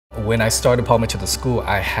When I started Palmer to the school,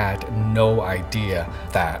 I had no idea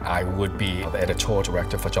that I would be the editorial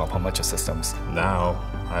director for John Paul Mitchell Systems. Now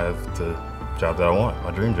I have the job that I want,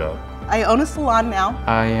 my dream job. I own a salon now.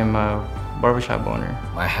 I am a barbershop owner.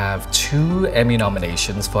 I have 2 Emmy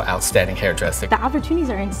nominations for Outstanding Hairdressing. The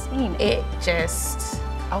opportunities are insane. It just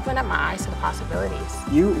opened up my eyes to the possibilities.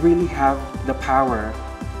 You really have the power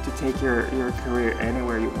to take your career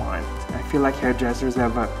anywhere you want. I feel like hairdressers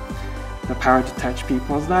have the power to touch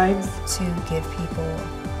people's lives. To give people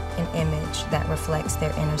an image that reflects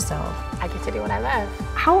their inner self. I get to do what I love.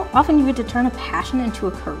 How often you get to turn a passion into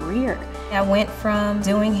a career? I went from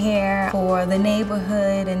doing hair for the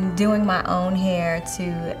neighborhood and doing my own hair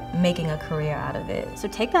to making a career out of it. So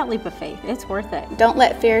take that leap of faith. It's worth it. Don't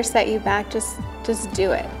let fear set you back. Just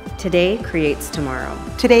do it. Today creates tomorrow.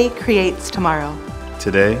 Today creates tomorrow.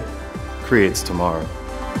 Today creates tomorrow.